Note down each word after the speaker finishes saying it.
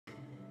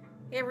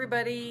Hey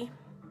everybody,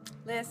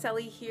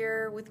 Ellie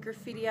here with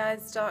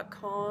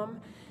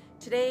GraffitiEyes.com.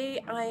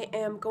 Today I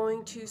am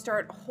going to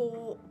start a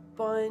whole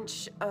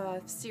bunch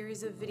of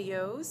series of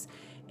videos,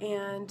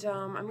 and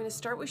I'm going to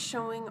start with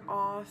showing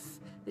off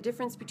the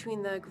difference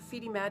between the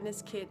Graffiti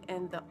Madness kit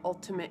and the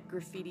Ultimate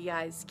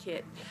GraffitiEyes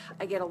kit.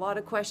 I get a lot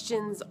of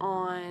questions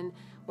on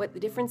what the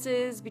difference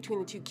is between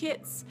the two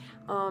kits,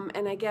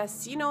 and I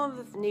guess you know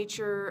the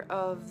nature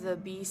of the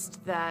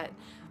beast that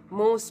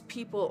most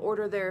people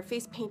order their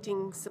face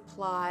painting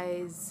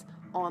supplies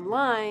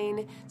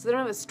online, so they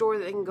don't have a store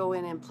that they can go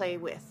in and play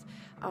with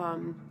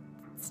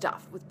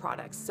stuff, with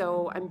products.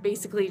 So I'm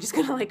basically just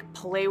gonna like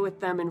play with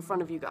them in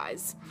front of you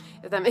guys,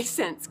 if that makes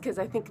sense, because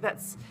I think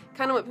that's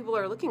kind of what people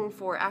are looking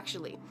for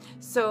actually.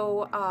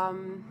 So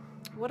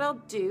what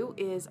I'll do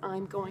is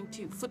I'm going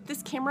to flip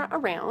this camera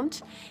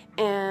around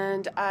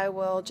and I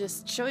will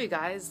just show you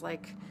guys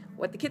like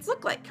what the kits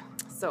look like.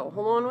 So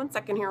hold on one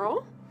second here,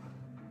 all.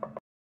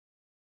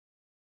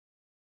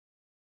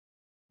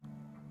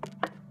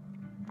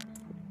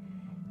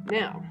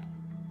 Now,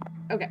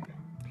 okay,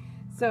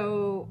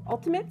 so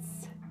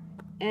Ultimates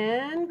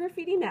and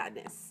Graffiti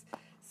Madness.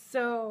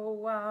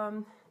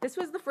 So this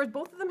was the first,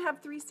 both of them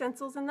have 3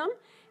 stencils in them,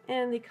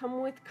 and they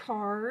come with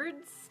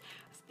cards,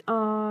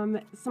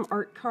 some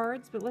art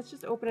cards, but let's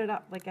just open it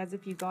up like as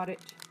if you got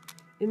it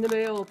in the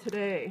mail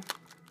today.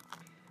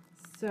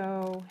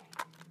 So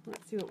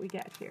let's see what we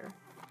get here.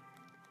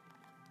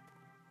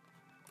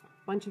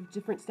 A bunch of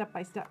different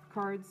step-by-step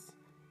cards,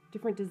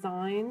 different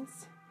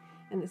designs,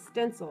 and the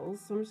stencils.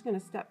 So I'm just going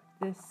to step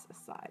this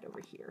aside over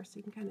here so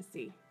you can kind of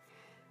see.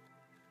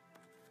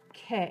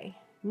 Okay,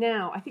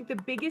 now I think the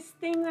biggest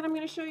thing that I'm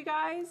going to show you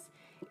guys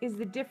is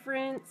the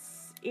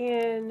difference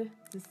in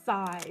the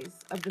size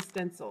of the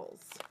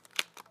stencils.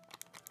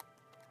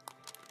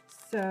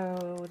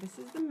 So this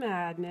is the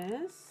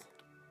Madness.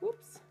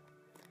 Whoops,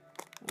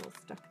 a little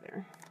stuck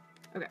there.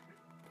 Okay,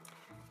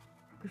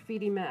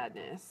 Graffiti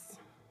Madness.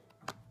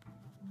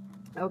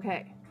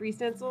 Okay, 3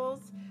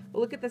 stencils. But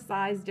look at the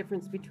size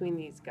difference between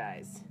these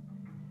guys.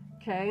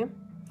 Okay,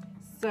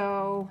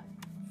 so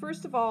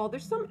first of all,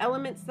 there's some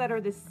elements that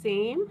are the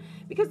same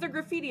because they're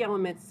graffiti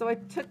elements. So I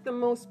took the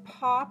most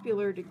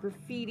popular to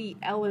graffiti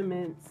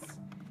elements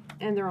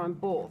and they're on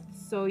both.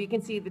 So you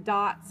can see the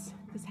dots,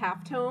 this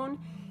halftone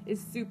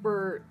is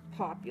super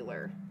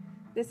popular.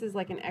 This is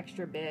like an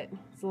extra bit,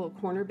 it's a little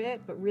corner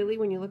bit, but really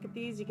when you look at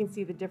these, you can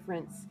see the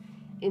difference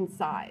in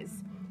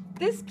size.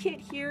 This kit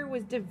here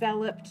was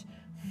developed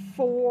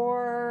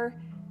for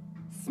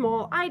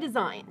small eye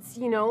designs,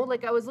 you know,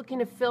 like I was looking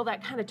to fill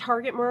that kind of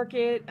target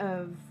market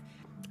of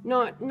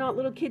not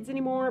little kids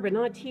anymore, but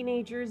not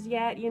teenagers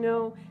yet, you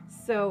know,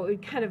 so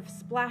it kind of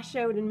splash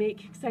out and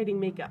make exciting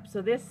makeup.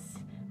 So this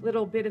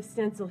little bit of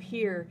stencil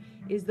here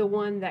is the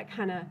one that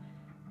kind of,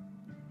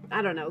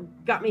 I don't know,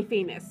 got me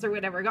famous or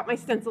whatever, got my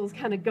stencils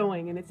kind of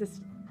going, and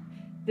it's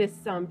this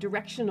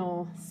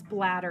directional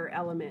splatter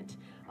element.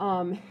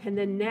 And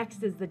then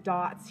next is the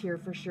dots here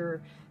for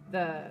sure.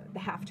 The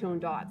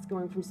halftone dots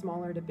going from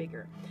smaller to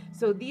bigger.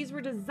 So these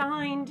were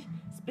designed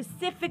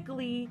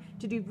specifically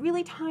to do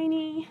really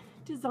tiny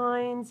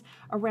designs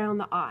around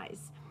the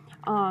eyes.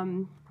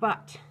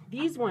 But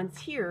these ones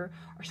here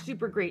are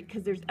super great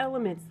because there's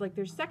elements, like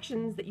there's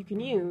sections that you can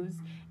use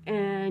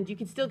and you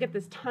can still get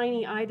this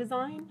tiny eye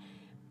design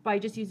by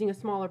just using a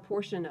smaller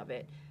portion of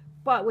it.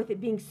 But with it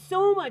being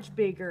so much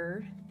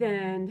bigger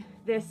than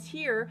this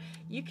here,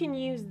 you can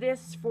use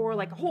this for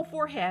like a whole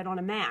forehead on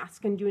a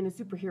mask and doing a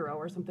superhero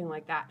or something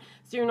like that.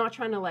 So you're not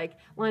trying to like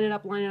line it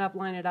up, line it up,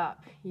 line it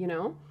up, you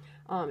know,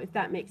 if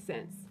that makes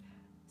sense.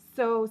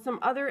 So some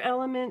other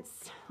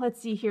elements,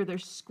 let's see here,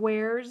 there's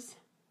squares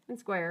and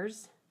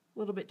squares, a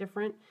little bit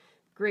different.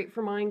 Great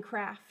for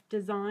Minecraft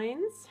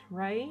designs,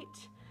 right?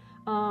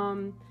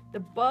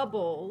 The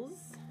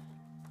bubbles.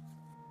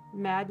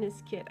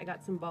 Madness kit, I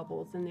got some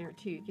bubbles in there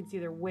too. You can see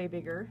they're way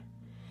bigger.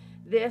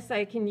 This,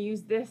 I can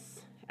use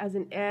this as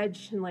an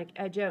edge and like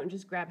edge out and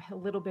just grab a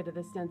little bit of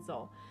the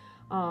stencil.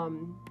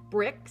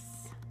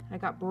 Bricks, I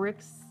got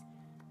bricks,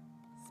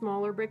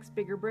 smaller bricks,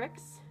 bigger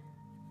bricks,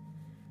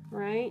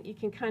 right? You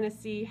can kind of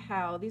see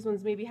how these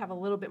ones maybe have a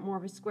little bit more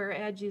of a square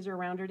edge. These are a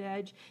rounded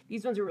edge.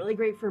 These ones are really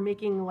great for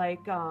making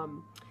like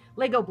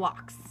Lego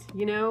blocks,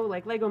 you know,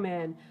 like Lego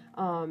Man.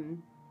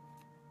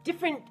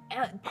 Different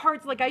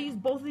parts, like I use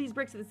both of these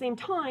bricks at the same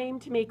time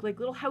to make like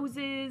little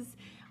houses,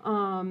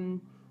 downtowns,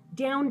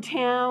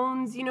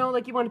 you know,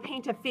 like you want to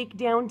paint a fake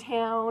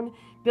downtown,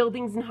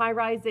 buildings and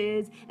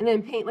high-rises, and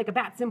then paint like a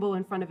bat symbol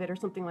in front of it or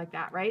something like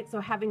that, right? So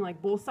having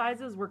like both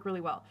sizes work really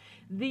well.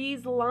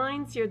 These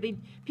lines here,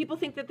 people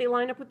think that they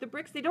line up with the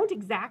bricks. They don't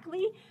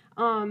exactly.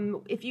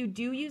 If you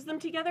do use them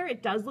together,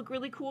 it does look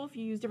really cool if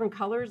you use different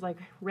colors, like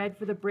red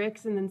for the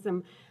bricks and then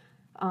some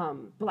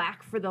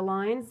black for the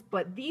lines,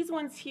 but these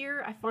ones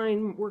here I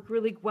find work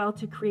really well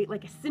to create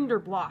like a cinder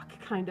block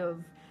kind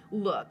of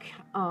look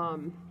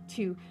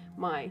to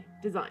my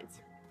designs.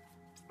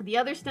 The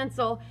other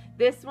stencil,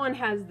 this one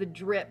has the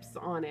drips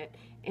on it,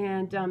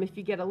 and if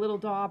you get a little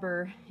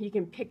dauber, you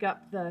can pick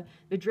up the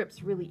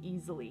drips really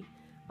easily.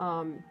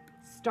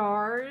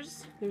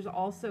 stars. There's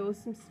also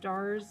some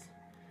stars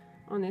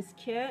on this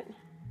kit.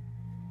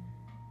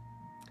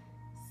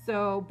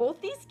 So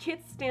both these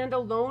kits stand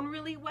alone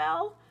really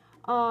well.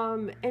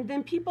 And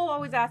then people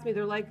always ask me,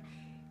 they're like,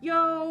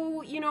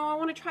 yo, you know, I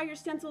want to try your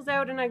stencils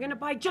out and I'm going to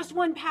buy just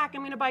one pack.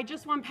 I'm going to buy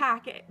just one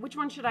pack. Which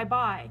one should I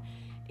buy?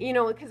 You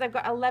know, because I've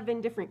got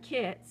 11 different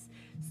kits.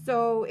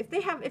 So if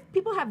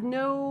people have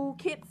no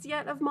kits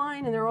yet of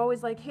mine and they're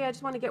always like, hey, I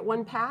just want to get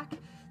one pack,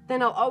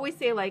 then I'll always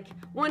say like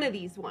one of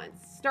these ones.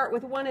 Start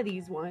with one of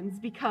these ones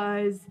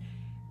because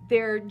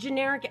they're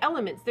generic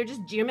elements. They're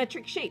just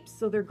geometric shapes.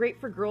 So they're great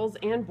for girls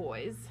and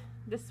boys.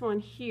 This one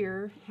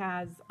here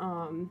has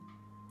some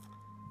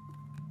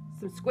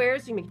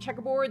squares, so you make a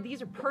checkerboard.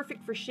 These are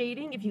perfect for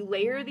shading if you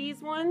layer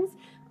these ones.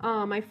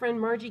 My friend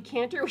Margie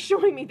Cantor was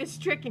showing me this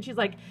trick, and she's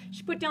like,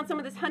 she put down some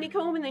of this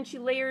honeycomb and then she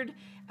layered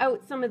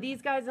out some of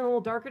these guys in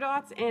little darker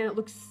dots, and it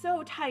looks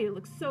so tight, it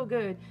looks so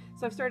good.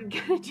 So I've started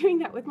kind of doing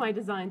that with my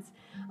designs.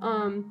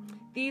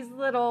 These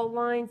little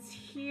lines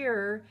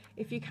here,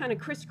 if you kind of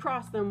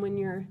crisscross them when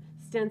you're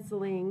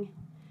stenciling,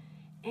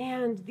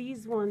 and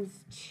these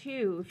ones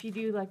too, if you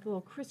do like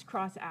little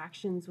crisscross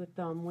actions with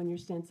them when you're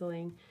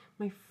stenciling.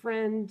 My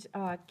friend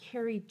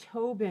Carrie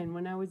Tobin,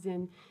 when I was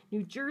in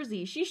New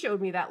Jersey, she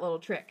showed me that little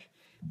trick.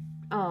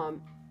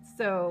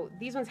 So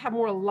these ones have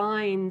more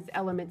lines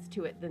elements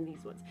to it than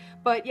these ones.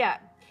 But yeah,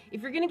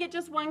 if you're gonna get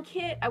just one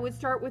kit, I would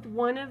start with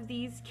one of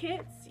these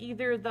kits,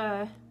 either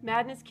the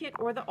Madness kit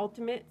or the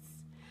Ultimates.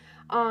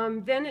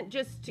 Then it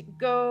just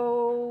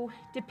go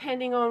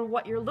depending on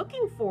what you're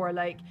looking for.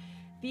 Like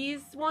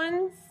these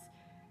ones,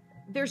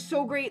 they're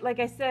so great, like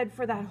I said,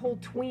 for that whole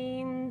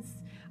tweens,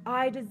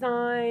 eye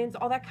designs,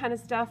 all that kind of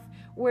stuff.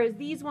 Whereas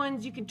these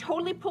ones, you can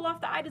totally pull off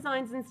the eye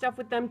designs and stuff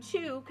with them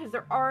too, because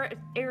there are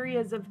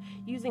areas of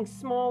using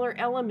smaller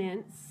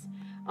elements.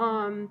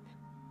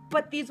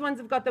 But these ones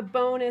have got the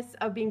bonus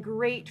of being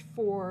great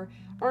for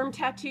arm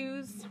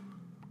tattoos,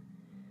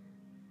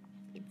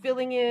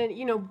 filling in,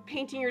 you know,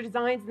 painting your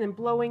designs and then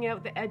blowing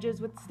out the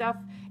edges with stuff,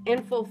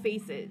 and full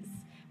faces.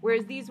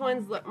 Whereas these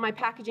ones, look, my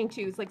packaging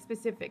too is like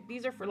specific.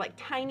 These are for like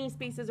tiny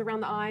spaces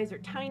around the eyes or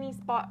tiny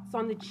spots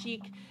on the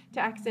cheek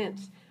to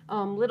accent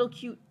little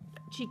cute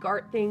cheek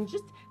art things,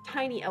 just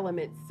tiny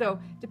elements. So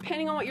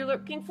depending on what you're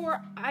looking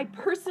for, I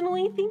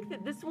personally think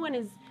that this one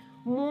is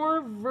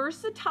more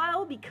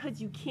versatile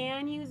because you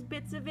can use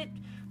bits of it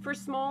for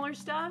smaller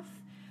stuff.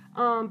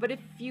 But if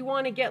you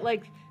want to get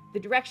like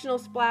the directional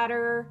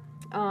splatter,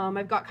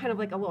 I've got kind of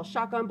like a little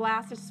shotgun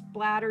blast to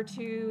splatter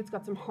too. It's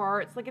got some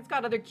hearts, like it's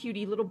got other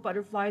cutie little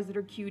butterflies that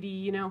are cutie,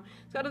 you know.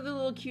 It's got other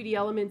little cutie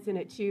elements in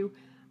it too.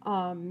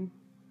 I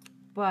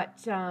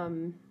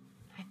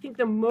think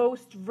the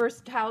most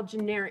versatile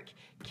generic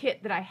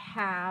kit that I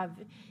have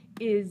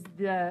is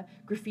the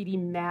Graffiti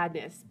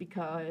Madness,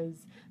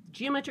 because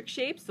geometric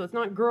shapes, so it's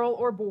not girl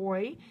or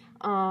boy,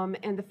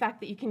 and the fact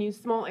that you can use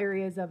small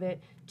areas of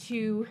it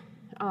to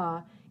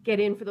get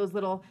in for those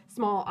little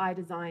small eye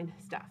design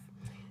stuff.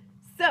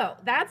 So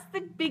that's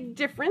the big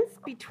difference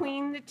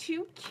between the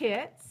two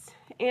kits,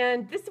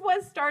 and this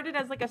was started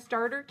as like a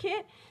starter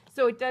kit,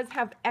 so it does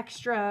have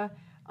extra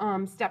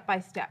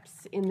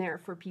step-by-steps in there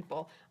for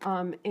people.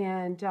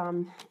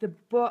 The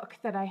book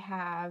that I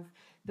have,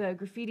 the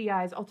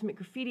GraffitiEyes, Ultimate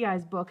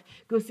GraffitiEyes book,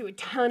 goes through a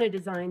ton of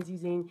designs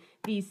using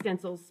these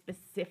stencils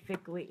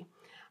specifically.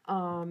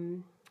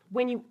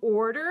 When you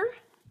order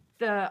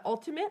the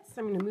Ultimates,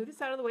 I'm going to move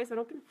this out of the way so I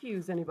don't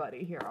confuse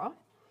anybody here.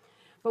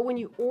 But when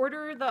you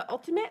order the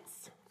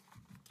Ultimates,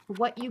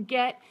 what you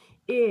get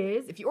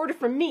is, if you order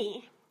from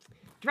me,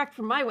 direct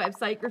from my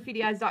website,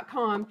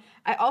 GraffitiEyes.com,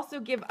 I also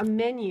give a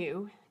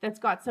menu that's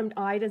got some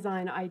eye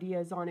design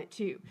ideas on it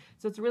too.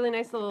 So it's a really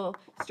nice little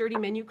sturdy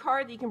menu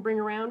card that you can bring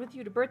around with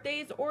you to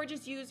birthdays or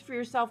just use for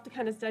yourself to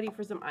kind of study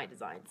for some eye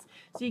designs.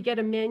 So you get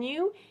a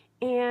menu,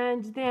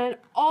 and then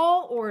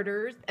all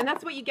orders, and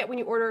that's what you get when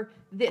you order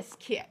this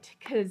kit,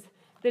 because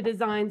the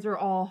designs are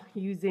all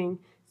using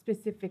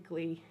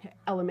specifically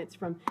elements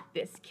from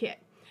this kit.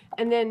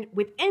 And then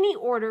with any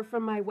order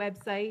from my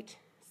website,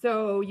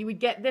 so you would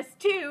get this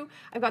too.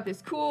 I've got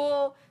this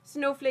cool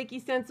snowflakey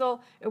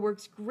stencil. It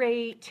works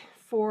great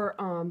for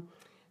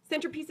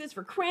centerpieces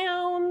for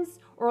crowns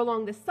or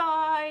along the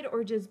side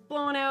or just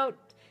blowing out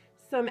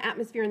some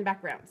atmosphere in the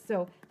background.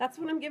 So that's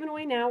what I'm giving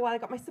away now while I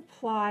got my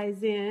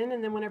supplies in,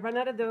 and then when I run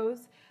out of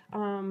those,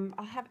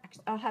 I'll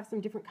have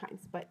some different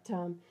kinds. But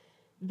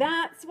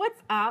that's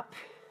what's up,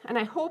 and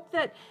I hope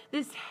that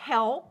this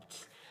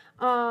helped.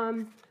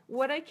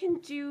 What I can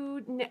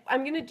do,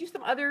 I'm going to do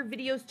some other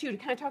videos too to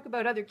kind of talk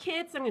about other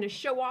kits. I'm going to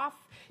show off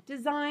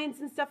designs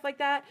and stuff like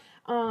that.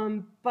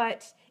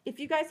 But if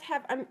you guys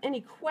have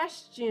any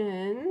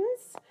questions,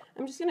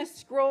 I'm just going to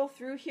scroll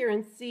through here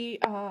and see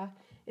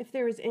if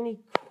there is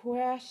any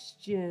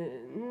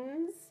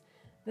questions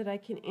that I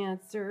can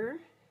answer.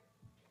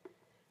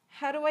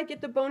 How do I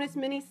get the bonus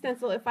mini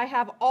stencil if I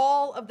have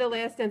all of the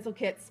Leia stencil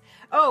kits?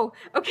 Oh,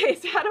 okay,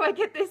 so how do I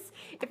get this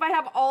if I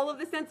have all of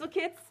the stencil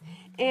kits?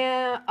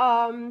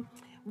 And,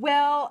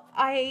 well,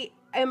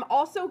 am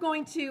also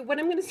going to, what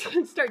I'm going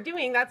to start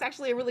doing, that's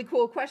actually a really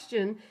cool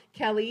question,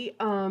 Kelly.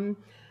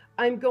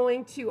 I'm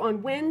going to,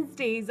 on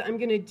Wednesdays, I'm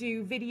going to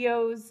do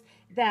videos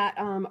that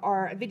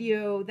are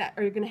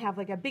going to have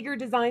like a bigger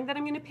design that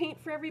I'm going to paint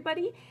for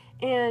everybody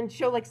and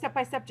show like step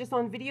by step just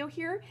on video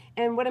here.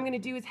 And what I'm going to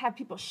do is have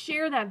people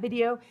share that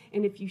video,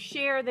 and if you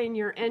share, then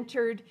you're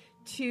entered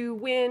to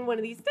win one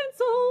of these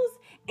stencils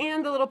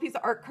and the little piece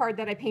of art card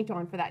that I paint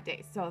on for that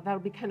day. So that'll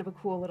be kind of a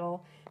cool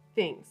little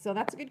thing. So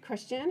that's a good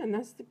question, and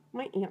that's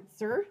my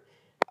answer.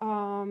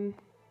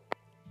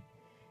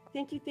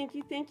 Thank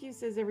you,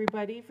 says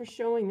everybody, for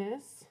showing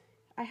this.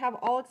 I have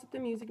all except the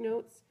music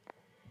notes.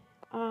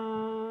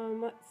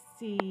 Let's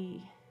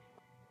see.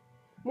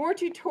 More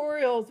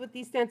tutorials with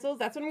these stencils.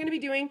 That's what I'm going to be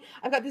doing.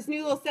 I've got this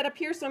new little setup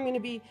here, so I'm going to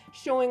be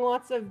showing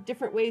lots of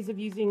different ways of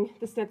using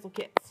the stencil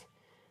kits.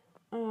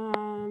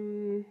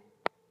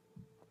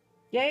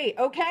 Yay,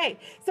 okay.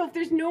 So if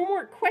there's no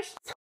more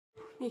questions,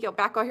 let me go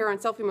back out here on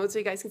selfie mode so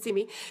you guys can see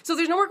me. So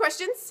there's no more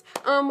questions.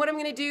 What I'm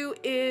going to do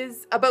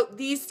is about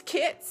these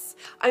kits.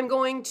 I'm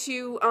going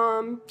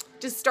to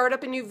just start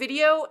up a new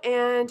video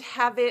and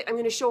have it. I'm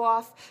going to show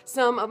off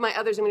some of my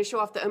others. I'm going to show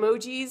off the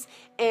emojis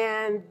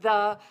and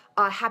the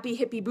Happy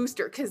Hippie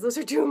Booster, because those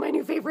are two of my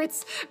new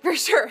favorites for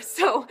sure.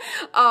 So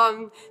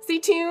stay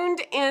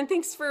tuned, and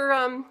thanks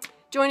for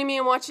joining me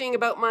and watching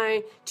about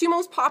my two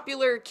most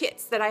popular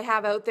kits that I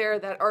have out there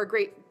that are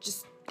great.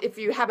 Just if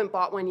you haven't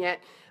bought one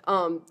yet,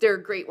 they're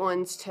great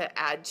ones to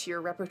add to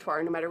your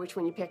repertoire no matter which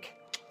one you pick.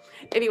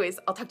 Anyways,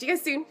 I'll talk to you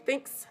guys soon.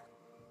 Thanks.